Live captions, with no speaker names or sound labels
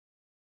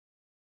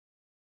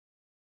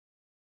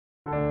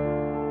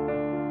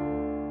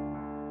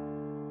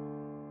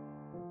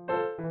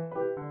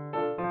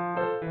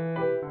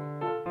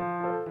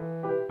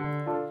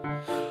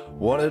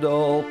Want it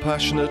all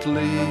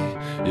passionately,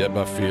 yet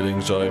my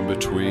feelings are in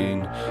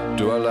between.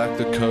 Do I lack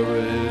the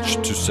courage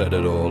to set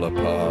it all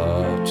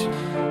apart?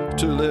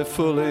 To live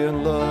fully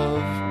in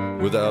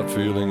love without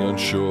feeling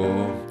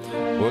unsure.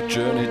 What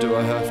journey do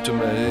I have to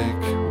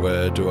make?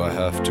 Where do I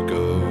have to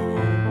go?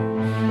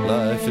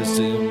 Life is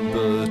in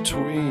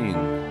between.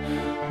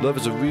 Love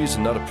is a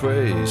reason, not a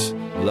praise.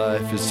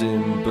 Life is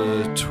in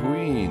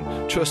between.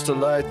 Trust the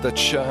light that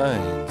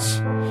shines.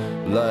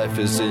 Life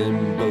is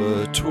in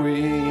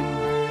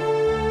between.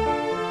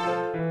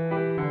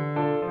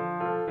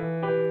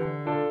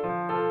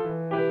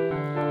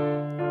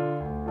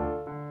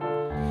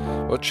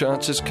 What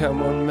chances can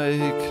one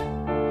make?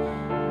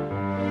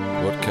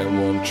 What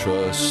can one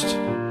trust?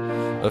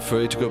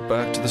 Afraid to go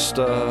back to the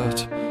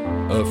start,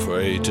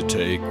 afraid to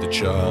take the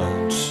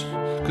chance.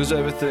 'Cause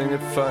everything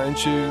that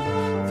finds you,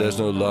 there's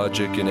no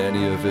logic in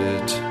any of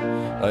it.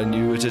 I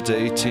knew it at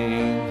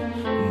 18,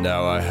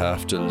 now I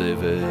have to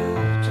live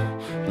it.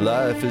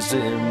 Life is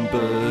in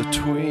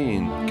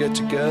between. Get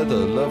together,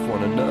 love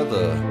one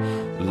another.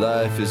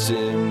 Life is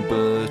in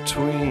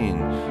between.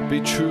 Be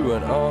true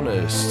and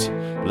honest.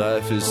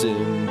 Life is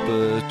in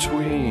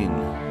between.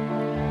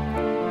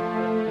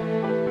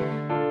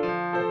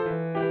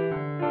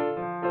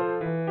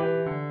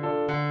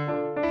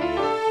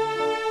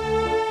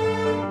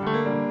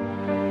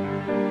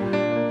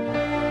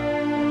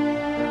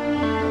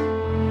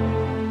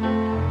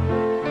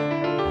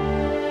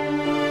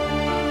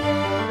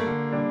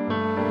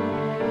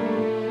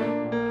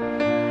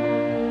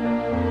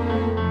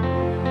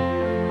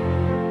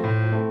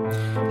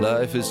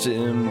 Life is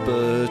in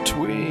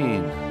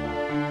between.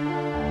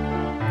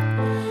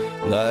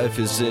 Life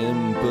is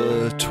in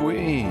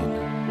between.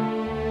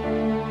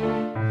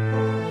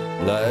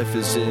 Life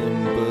is in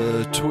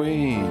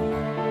between.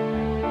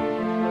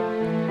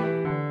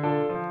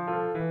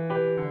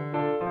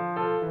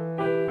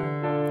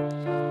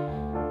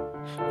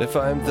 If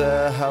I'm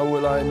there, how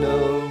will I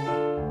know?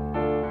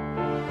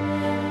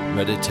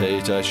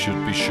 Meditate, I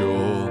should be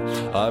sure.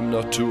 I'm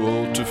not too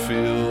old to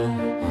feel.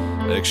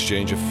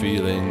 Exchange a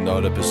feeling,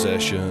 not a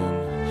possession.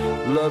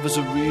 Love is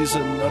a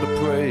reason, not a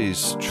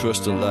praise.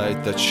 Trust the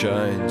light that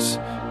shines.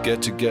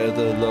 Get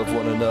together, love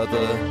one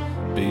another.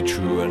 Be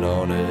true and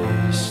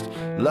honest.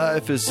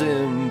 Life is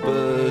in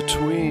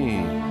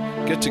between.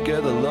 Get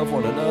together, love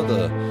one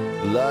another.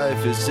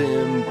 Life is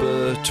in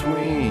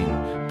between.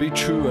 Be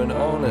true and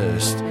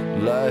honest.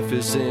 Life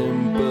is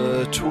in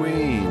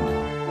between.